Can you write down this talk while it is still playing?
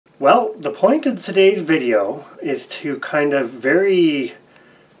Well, the point of today's video is to kind of very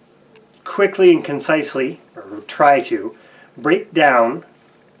quickly and concisely, or try to, break down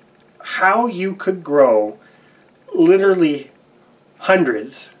how you could grow literally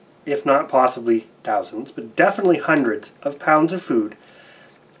hundreds, if not possibly thousands, but definitely hundreds of pounds of food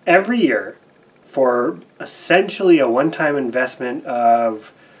every year for essentially a one-time investment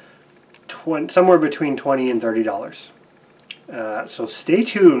of somewhere between $20 and $30. So stay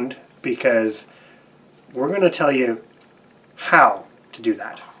tuned, because we're going to tell you how to do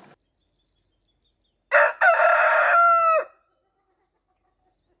that.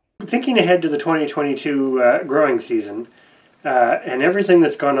 Thinking ahead to the 2022 growing season, and everything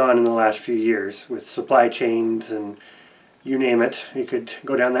that's gone on in the last few years with supply chains and you name it, you could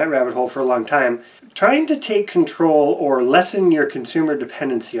go down that rabbit hole for a long time. Trying to take control or lessen your consumer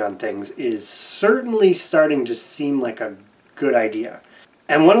dependency on things is certainly starting to seem like a good idea.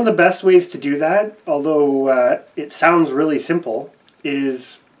 And one of the best ways to do that, although it sounds really simple,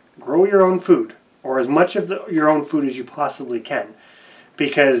 is grow your own food, or as much of your own food as you possibly can,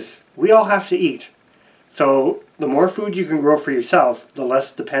 because we all have to eat. So the more food you can grow for yourself, the less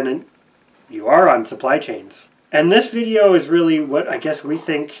dependent you are on supply chains. And this video is really what I guess we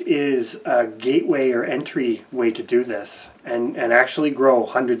think is a gateway or entry way to do this and actually grow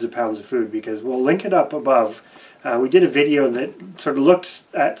hundreds of pounds of food, because we'll link it up above. We did a video that sort of looked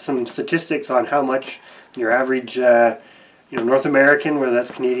at some statistics on how much your average North American, whether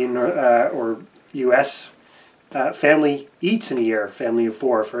that's Canadian or US family eats in a year, family of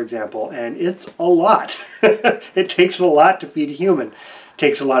 4 for example, and it's a lot. It takes a lot to feed a human. It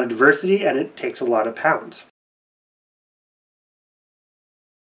takes a lot of diversity, and it takes a lot of pounds.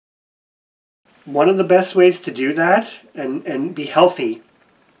 One of the best ways to do that and be healthy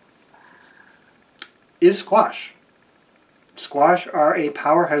is squash. Squash are a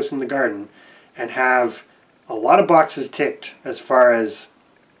powerhouse in the garden and have a lot of boxes ticked as far as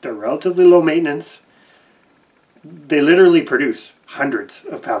they're relatively low maintenance. They literally produce hundreds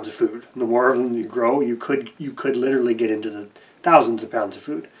of pounds of food. The more of them you grow, you could literally get into the thousands of pounds of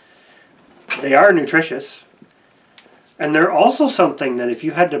food. They are nutritious. And they're also something that if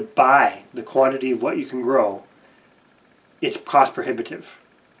you had to buy the quantity of what you can grow, it's cost prohibitive.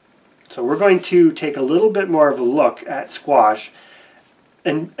 So we're going to take a little bit more of a look at squash.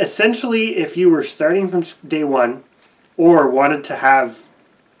 And essentially, if you were starting from day one or wanted to have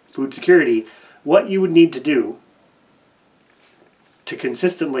food security, what you would need to do to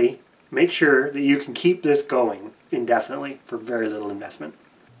consistently make sure that you can keep this going indefinitely for very little investment.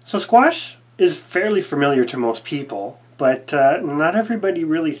 So squash is fairly familiar to most people, but not everybody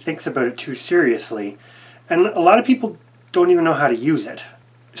really thinks about it too seriously, and a lot of people don't even know how to use it.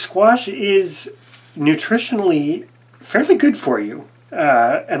 Squash is nutritionally fairly good for you,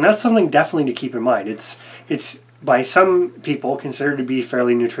 and that's something definitely to keep in mind. It's by some people considered to be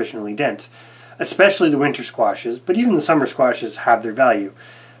fairly nutritionally dense, especially the winter squashes, but even the summer squashes have their value.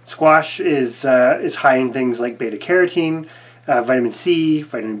 Squash is high in things like beta-carotene, vitamin C,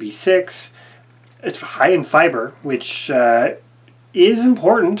 vitamin B6. It's high in fiber, which is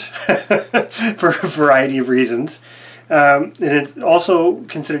important for a variety of reasons. And it's also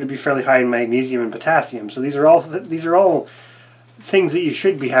considered to be fairly high in magnesium and potassium. So these are all things that you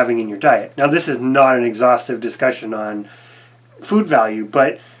should be having in your diet. Now, this is not an exhaustive discussion on food value,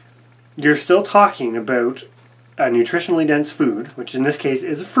 but you're still talking about a nutritionally dense food, which in this case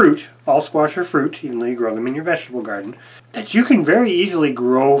is a fruit. All squash are fruit, even though you grow them in your vegetable garden, that you can very easily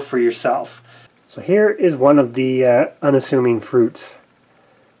grow for yourself. So here is one of the unassuming fruits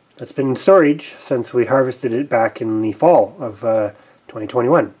that's been in storage since we harvested it back in the fall of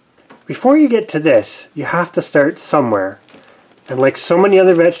 2021. Before you get to this, you have to start somewhere. And like so many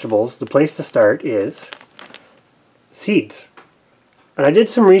other vegetables, the place to start is seeds. And I did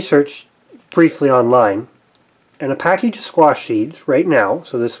some research briefly online, and a package of squash seeds right now,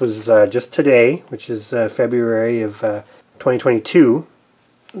 so this was just today, which is February of 2022,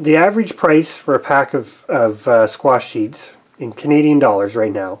 the average price for a pack of squash seeds in Canadian dollars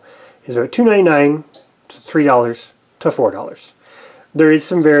right now is about $2.99 to $3 to $4. There is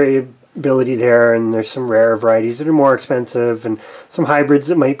some variability there, and there's some rare varieties that are more expensive and some hybrids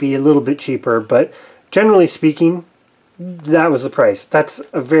that might be a little bit cheaper, but generally speaking, that was the price. That's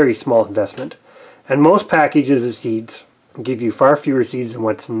a very small investment. And most packages of seeds give you far fewer seeds than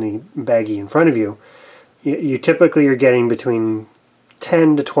what's in the baggie in front of you. You typically are getting between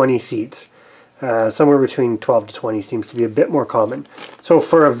 10 to 20 seeds. Somewhere between 12 to 20 seems to be a bit more common. So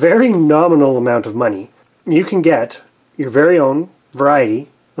for a very nominal amount of money, you can get your very own variety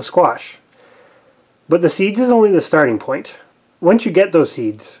of squash. But the seeds is only the starting point. Once you get those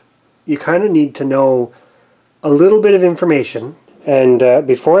seeds, you kind of need to know a little bit of information. And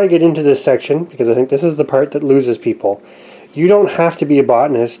before I get into this section, because I think this is the part that loses people, you don't have to be a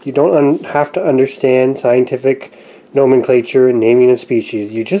botanist. You don't have to understand scientific nomenclature and naming of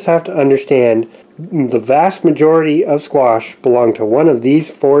species. You just have to understand the vast majority of squash belong to one of these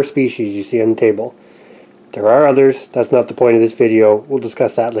 4 species you see on the table. There are others. That's not the point of this video. We'll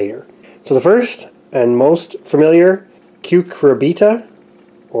discuss that later. So the first and most familiar, Cucurbita,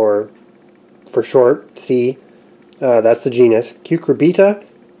 or for short, C, that's the genus, Cucurbita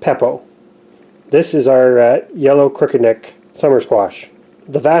pepo. This is our yellow crooked-neck summer squash.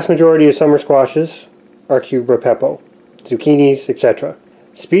 The vast majority of summer squashes are Cucurbita pepo, zucchinis, etc.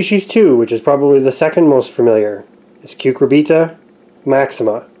 Species 2, which is probably the second most familiar, is Cucurbita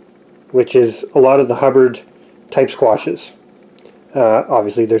maxima, which is a lot of the Hubbard type squashes.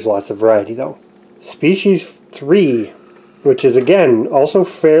 Obviously there's lots of variety though. Species 3, which is again also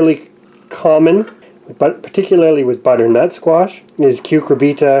fairly common, but particularly with butternut squash, is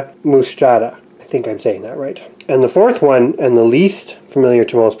Cucurbita mouschata. I think I'm saying that right. And the fourth one, and the least familiar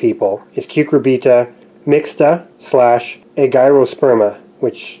to most people, is Cucurbita mixta / agyrosperma,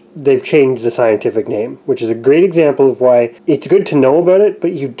 which they've changed the scientific name, which is a great example of why it's good to know about it,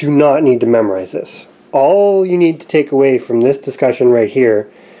 but you do not need to memorize this. All you need to take away from this discussion right here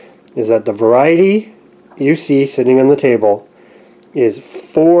is that the variety you see sitting on the table is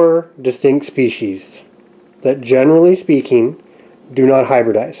 4 distinct species that, generally speaking, do not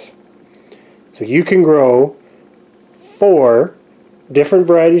hybridize. So you can grow 4 different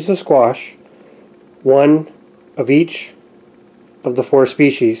varieties of squash, 1 of each of the 4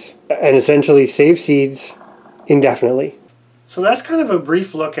 species, and essentially save seeds indefinitely. So that's kind of a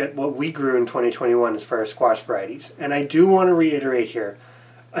brief look at what we grew in 2021 as far as squash varieties. And I do want to reiterate here,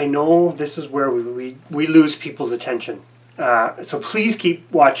 I know this is where we lose people's attention. So please keep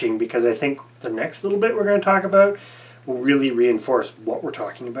watching, because I think the next little bit we're going to talk about will really reinforce what we're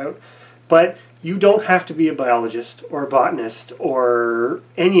talking about. But you don't have to be a biologist or a botanist or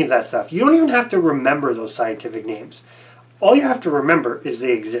any of that stuff. You don't even have to remember those scientific names. All you have to remember is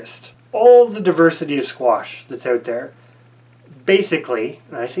they exist. All the diversity of squash that's out there basically,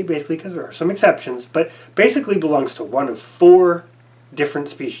 and I say basically because there are some exceptions, but basically belongs to one of 4 different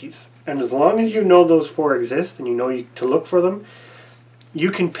species. And as long as you know those 4 exist and you know to look for them,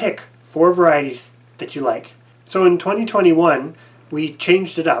 you can pick 4 varieties that you like. So in 2021, we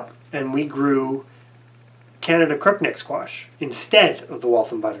changed it up and we grew Canada crookneck squash instead of the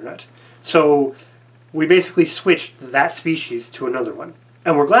Waltham butternut. So we basically switched that species to another one.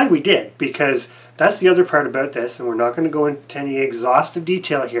 And we're glad we did, because that's the other part about this, and we're not going to go into any exhaustive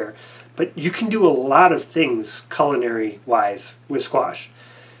detail here, but you can do a lot of things culinary-wise with squash.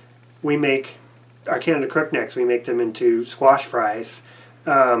 We make our Canada crooknecks, we make them into squash fries.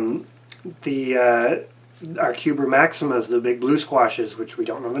 Our Cucurbita maximas, the big blue squashes, which we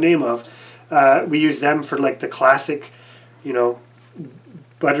don't know the name of, we use them for like the classic, you know,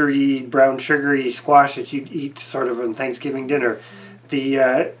 buttery, brown, sugary squash that you'd eat sort of on Thanksgiving dinner.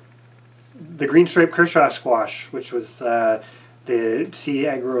 The green striped Kershaw squash, which was the C.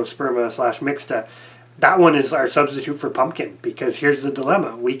 agrosperma / mixta, that one is our substitute for pumpkin, because here's the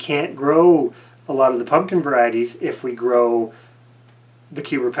dilemma. We can't grow a lot of the pumpkin varieties if we grow the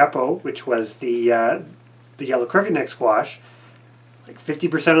Cucurbita pepo, which was the yellow crooked-neck squash. Like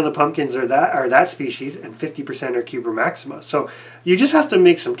 50% of the pumpkins are that species, and 50% are Cucurbita maxima. So you just have to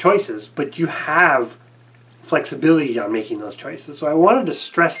make some choices, but you have flexibility on making those choices. So I wanted to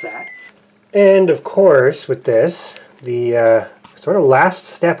stress that. And of course, with this, the sort of last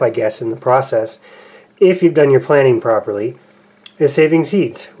step, I guess, in the process, if you've done your planning properly, is saving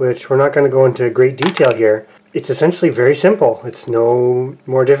seeds, which we're not going to go into great detail here. It's essentially very simple. It's no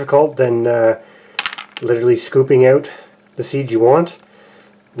more difficult than literally scooping out the seeds you want.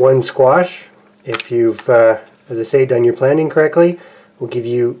 1 squash, if you've, as I say, done your planning correctly, will give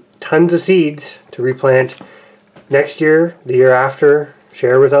you tons of seeds to replant next year, the year after,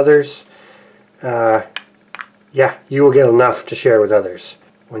 share with others. Yeah, you will get enough to share with others.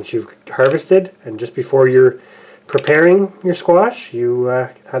 Once you've harvested, and just before you're preparing your squash, you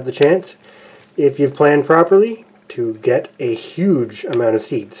have the chance, if you've planned properly, to get a huge amount of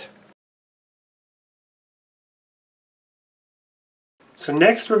seeds. So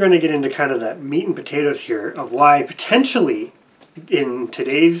next we're going to get into kind of that meat and potatoes here of why potentially in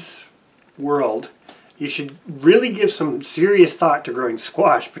today's world you should really give some serious thought to growing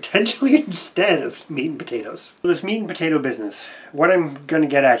squash, potentially instead of meat and potatoes. So this meat and potato business, what I'm going to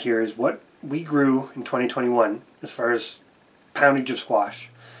get at here is what we grew in 2021 as far as poundage of squash.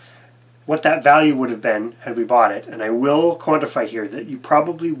 what that value would have been had we bought it. And I will quantify here that you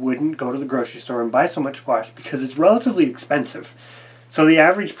probably wouldn't go to the grocery store and buy so much squash because it's relatively expensive. So the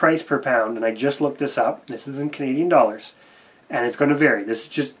average price per pound, and I just looked this up, this is in Canadian dollars, and it's going to vary. This is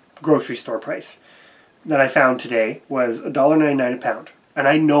just grocery store price that I found today was $1.99 a pound. And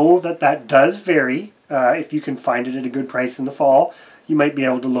I know that that does vary. If you can find it at a good price in the fall, you might be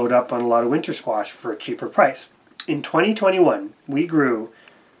able to load up on a lot of winter squash for a cheaper price. In 2021, we grew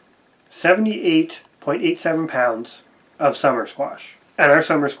 78.87 pounds of summer squash. And our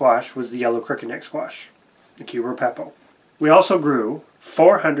summer squash was the yellow crooked-neck squash, the Cuber Peppo. We also grew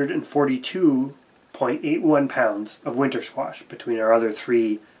 442.81 pounds of winter squash between our other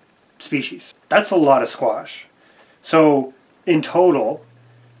three species. That's a lot of squash. So in total,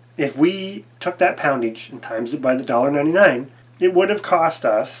 if we took that poundage and times it by the $1.99, it would have cost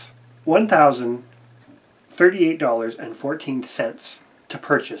us $1,038.14 to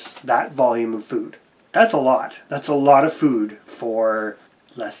purchase that volume of food. That's a lot. That's a lot of food for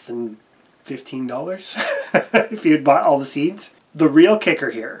less than $15 if you had bought all the seeds. The real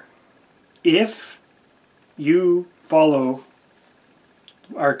kicker here, if you follow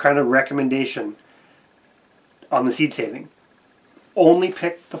our kind of recommendation on the seed saving, only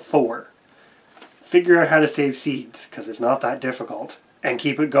pick the 4. Figure out how to save seeds, because it's not that difficult, and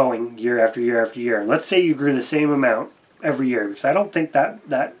keep it going year after year after year. And let's say you grew the same amount every year, because I don't think that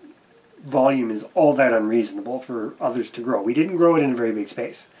volume is all that unreasonable for others to grow. We didn't grow it in a very big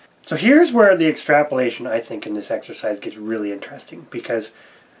space. So here's where the extrapolation, I think, in this exercise gets really interesting, because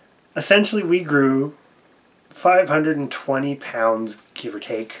essentially we grew 520 pounds, give or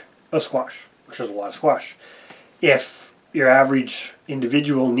take, of squash, which is a lot of squash. If your average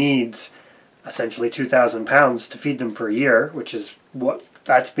individual needs essentially 2,000 pounds to feed them for a year, which is what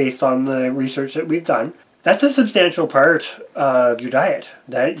that's based on the research that we've done, that's a substantial part of your diet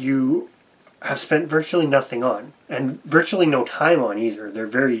that you have spent virtually nothing on, and virtually no time on either. They're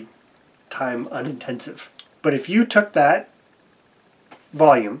very time unintensive. But if you took that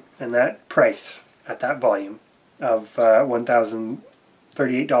volume and that price at that volume of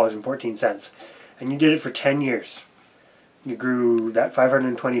 $1,038.14, and you did it for 10 years, you grew that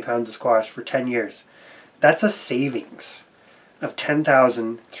 520 pounds of squash for 10 years, that's a savings of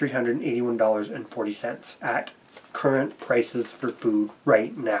 $10,381.40 at current prices for food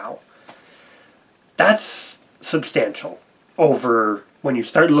right now. That's substantial over when you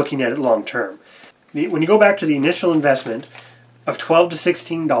start looking at it long term. When you go back to the initial investment of $12 to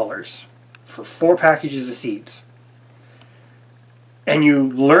 $16 for 4 packages of seeds, and you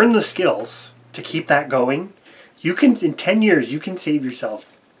learn the skills to keep that going, you can, in 10 years, you can save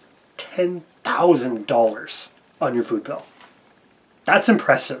yourself $10,000 on your food bill. That's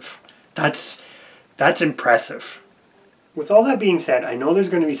impressive. That's impressive. With all that being said, I know there's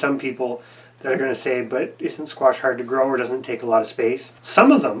going to be some people that are going to say, but isn't squash hard to grow or doesn't it take a lot of space?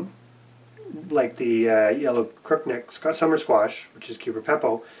 Some of them, like the yellow crookneck summer squash, which is Cuber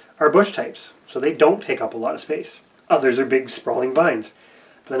Peppo, are bush types, so they don't take up a lot of space. Others are big sprawling vines.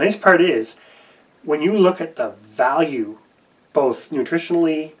 But the nice part is, when you look at the value, both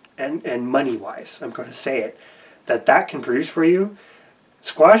nutritionally and money-wise, I'm going to say it, that can produce for you,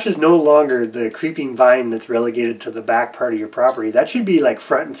 squash is no longer the creeping vine that's relegated to the back part of your property. That should be like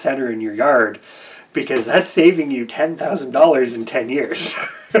front and center in your yard, because that's saving you $10,000 in 10 years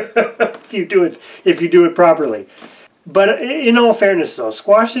if you do it properly. But in all fairness though,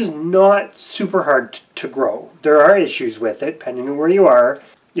 squash is not super hard to grow. There are issues with it, depending on where you are.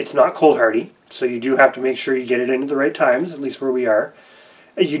 It's not cold hardy, so you do have to make sure you get it in at the right times, at least where we are.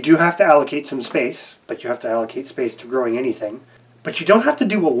 You do have to allocate some space, but you have to allocate space to growing anything. But you don't have to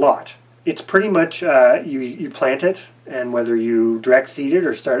do a lot. It's pretty much, you plant it, and whether you direct seed it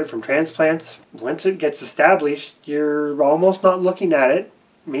or start it from transplants, once it gets established, you're almost not looking at it,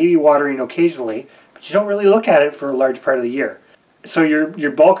 maybe watering occasionally, but you don't really look at it for a large part of the year. So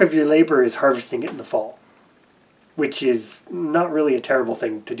your bulk of your labor is harvesting it in the fall, which is not really a terrible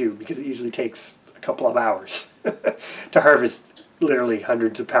thing to do, because it usually takes a couple of hours to harvest literally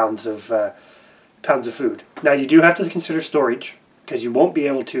hundreds of pounds of food. Now you do have to consider storage, because you won't be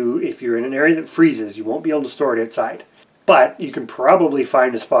able to, if you're in an area that freezes, you won't be able to store it outside. But you can probably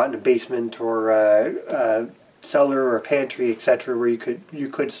find a spot in a basement or a cellar or a pantry, etc., where you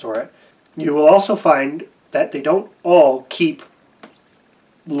could store it. You will also find that they don't all keep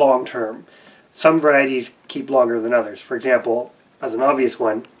long term. Some varieties keep longer than others. For example, as an obvious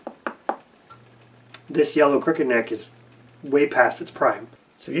one, this yellow crooked-neck is way past its prime.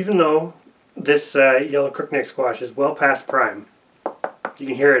 So even though this yellow crooked-neck squash is well past prime, you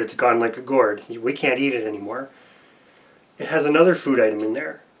can hear it, it's gone like a gourd. We can't eat it anymore. It has another food item in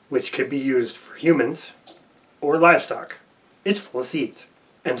there, which could be used for humans or livestock. It's full of seeds.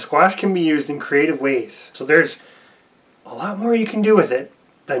 And squash can be used in creative ways. So there's a lot more you can do with it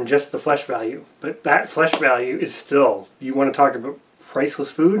than just the flesh value. But that flesh value is still, you want to talk about priceless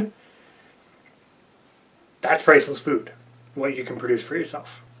food? That's priceless food, what you can produce for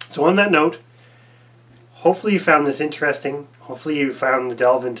yourself. So on that note, hopefully you found this interesting. Hopefully you found the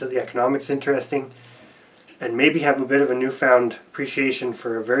delve into the economics interesting, and maybe have a bit of a newfound appreciation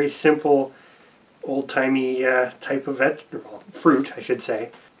for a very simple, old-timey type of fruit, I should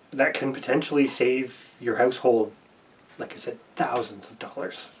say, that can potentially save your household, like I said, thousands of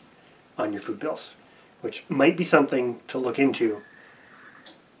dollars on your food bills, which might be something to look into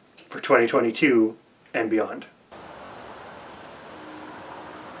for 2022 and beyond.